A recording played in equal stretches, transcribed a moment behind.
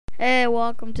Hey,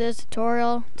 welcome to this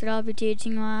tutorial. Today I'll be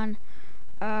teaching on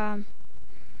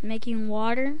making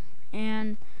water,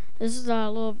 and this is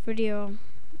a little video.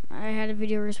 I had a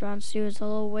video response to. It's a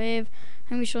little wave. I'm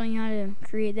going to be showing you how to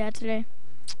create that today.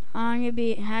 I'm going to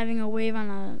be having a wave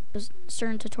on a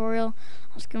certain tutorial.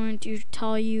 I was going to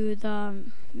tell you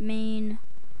the main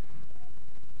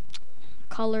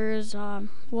colors,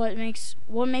 what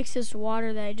makes this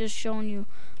water that I just shown you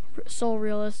so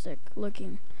realistic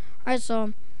looking. Alright,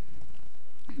 so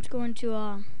I'm just going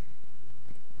to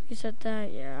reset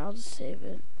that. Yeah, I'll just save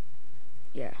it.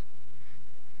 Yeah.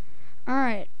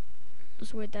 Alright.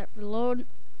 Let's wait that for load.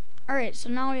 Alright, so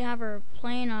now we have our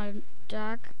plane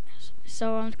dock.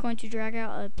 So I'm going to drag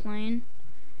out a plane.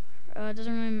 It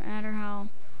doesn't really matter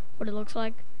what it looks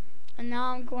like. And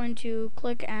now I'm going to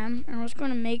click M, and we're just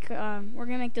going to make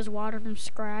this water from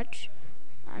scratch.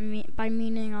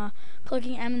 Meaning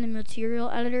clicking M in the material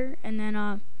editor, and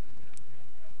then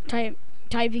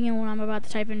typing in what I'm about to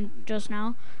type in just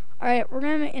now. Alright, we're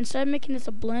gonna instead of making this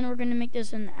a blend, we're gonna make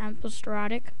this an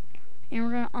episodic, and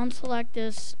we're gonna unselect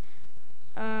this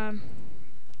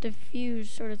diffuse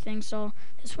sort of thing, so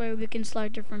this way we can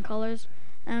select different colors.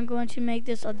 And I'm going to make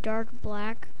this a dark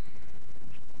black.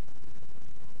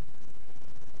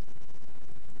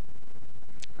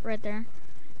 Right there.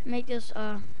 Make this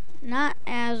not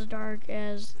as dark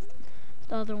as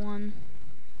the other one.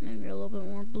 Maybe a little bit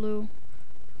more blue.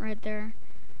 Right there.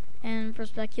 And for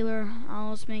specular,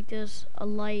 I'll just make this a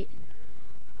light.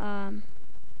 I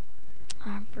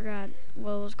forgot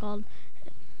what it was called.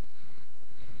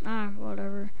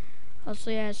 Whatever. So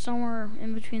yeah, somewhere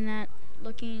in between that,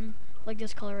 looking like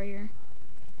this color right here.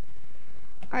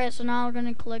 Alright, so now we're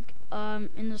gonna click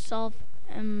in the self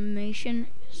animation.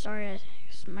 Sorry,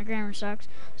 my grammar sucks.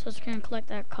 So it's gonna click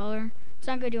that color. It's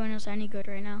not gonna do us any good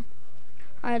right now.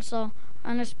 Alright, so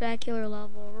on the specular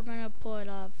level, we're gonna put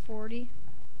 40.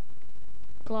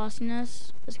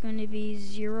 Glossiness is going to be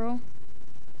 0.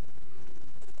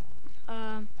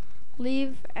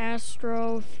 Leave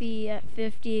astrophy at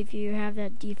 50 if you have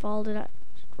that defaulted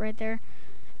right there.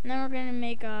 And then we're going to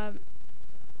make our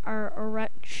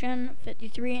erection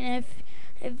 53. And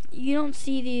if you don't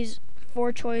see these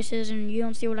 4 choices and you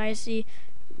don't see what I see,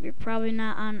 you're probably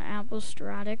not on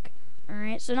episodic.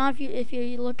 Alright, so now if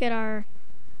you look at our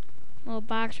little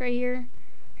box right here,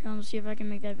 let's see if I can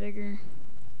make that bigger.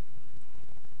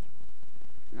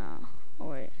 No. Oh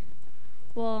wait.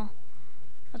 Well,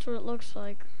 that's what it looks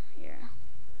like. Yeah.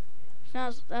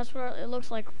 So that's what it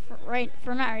looks like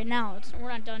for not right now. We're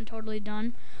not totally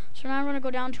done. So now I'm gonna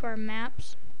go down to our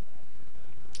maps.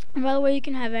 And by the way, you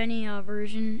can have any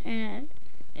version, and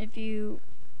if you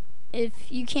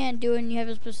can't do it and you have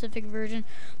a specific version,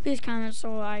 please comment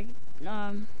so I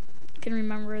can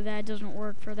remember that it doesn't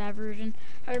work for that version.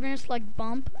 We're gonna select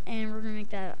bump, and we're gonna make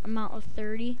that amount of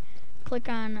 30. Click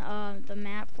on the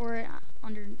map for it.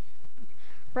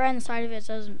 Right on the side of it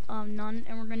says none,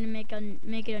 and we're going to make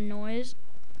it a noise.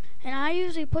 And I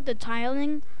usually put the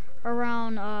tiling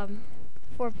around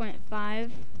 4.5.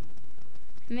 It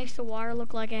makes the water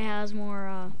look like it has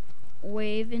more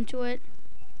wave into it.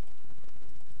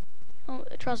 Oh,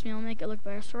 trust me, it'll make it look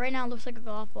better. So right now it looks like a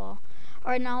golf ball.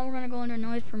 Alright, now we're going to go under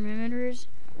noise parameters.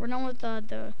 We're done with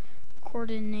the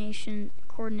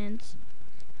coordinates.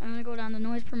 I'm going to go down the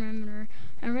noise parameter,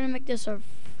 and we're going to make this a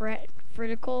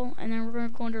vertical, and then we're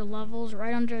going to go under levels,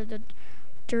 right under the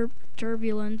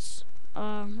turbulence.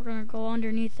 We're going to go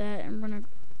underneath that, and we're going to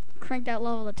crank that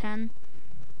level to 10. You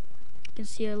can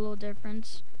see a little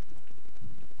difference.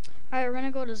 Alright, we're going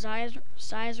to go to size, and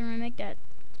we're going to make that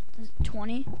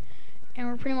 20, and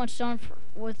we're pretty much done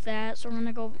with that. So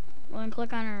we're going to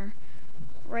click on our,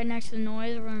 right next to the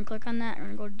noise, we're going to click on that,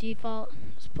 and we're going to go default.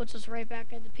 This puts us right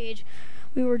back at the page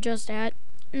we were just at.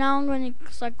 Now I'm going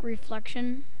to select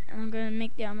reflection, and I'm going to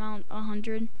make the amount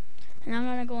 100, and I'm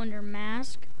going to go under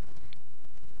mask,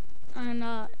 and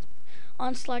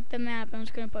unselect the map. I'm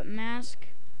just going to put mask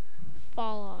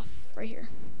fall off right here.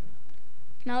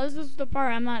 Now this is the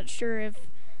part I'm not sure if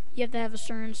you have to have a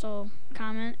certain, so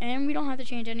comment. And we don't have to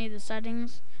change any of the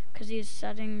settings, because these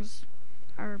settings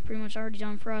are pretty much already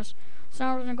done for us. So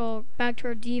now we're going to go back to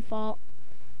our default,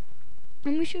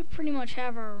 and we should pretty much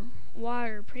have our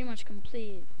water pretty much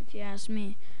complete, if you ask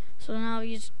me. So now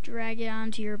you just drag it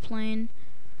onto your plane,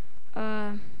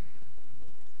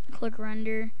 click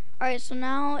render. Alright, so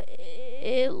now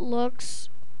it looks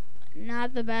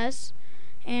not the best,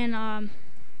 and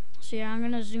so yeah, I'm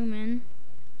gonna zoom in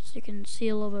so you can see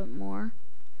a little bit more.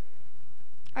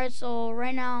 Alright, so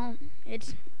right now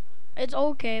it's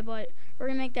okay, but we're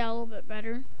gonna make that a little bit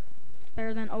better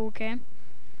than okay.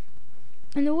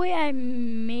 And the way I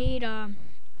made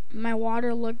my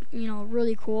water look,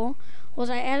 really cool, was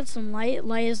I added some light.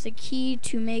 Light is the key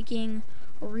to making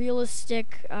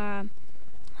realistic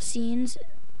scenes.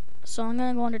 So I'm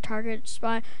gonna go under target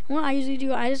spot. And what I usually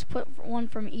do, I just put one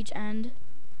from each end.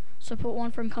 So put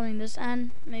one from coming this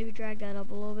end, maybe drag that up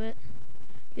a little bit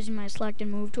using my select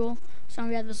and move tool. So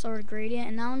we have this sort of gradient,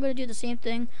 and now I'm going to do the same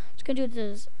thing. Just going to do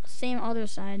the same other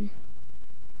side.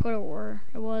 Put it where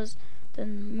it was,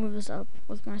 then move this up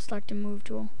with my select and move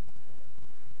tool.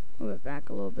 Move it back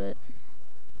a little bit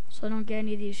so I don't get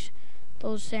any of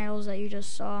those shadows that you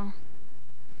just saw.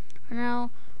 And now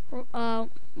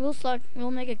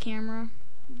we'll make a camera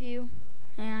view,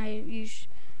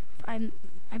 and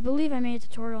I believe I made a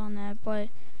tutorial on that, but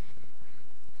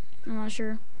I'm not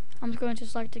sure. I'm just going to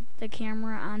select the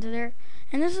camera onto there,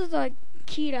 and this is the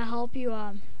key to help you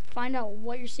find out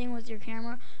what you're seeing with your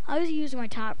camera. I always use my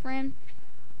top frame,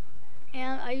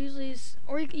 and I usually,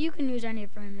 or you can use any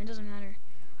frame, it doesn't matter.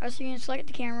 So you can select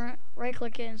the camera, right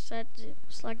click it, and set to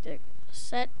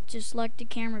select the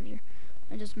camera view,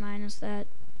 and just minus that.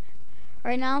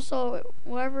 Right now, so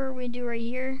whatever we do right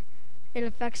here, it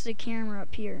affects the camera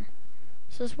up here.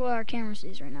 So this is what our camera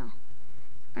sees right now.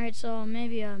 Alright, so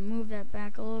maybe move that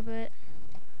back a little bit.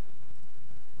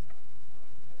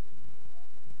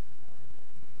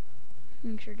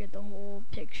 Make sure to get the whole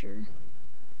picture.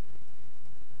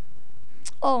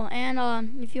 Oh, and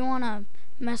if you want to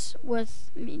mess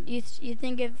with, you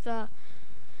think if the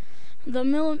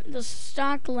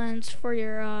stock lens for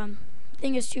your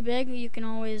thing is too big, you can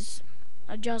always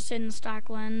adjust it in the stock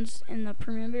lens in the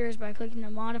parameters by clicking the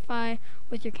modify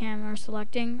with your camera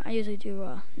selecting. I usually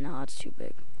do no, it's too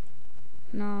big.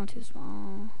 No, too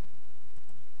small.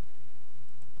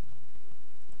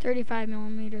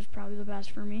 35mm is probably the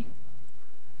best for me.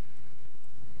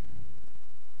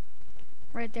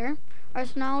 Right there. Alright,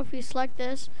 so now if we select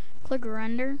this, click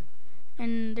render,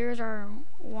 and there's our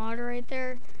water right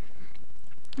there.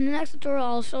 In the next tutorial,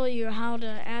 I'll show you how to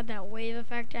add that wave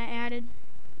effect I added.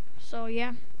 So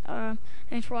yeah,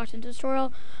 thanks for watching the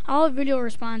tutorial. I'll have video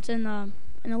response in the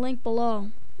link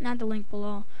below, not the link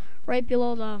below, right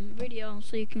below the video,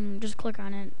 so you can just click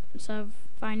on it instead of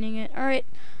finding it. Alright,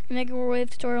 make a wave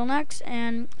tutorial next,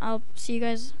 and I'll see you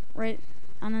guys right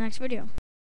on the next video.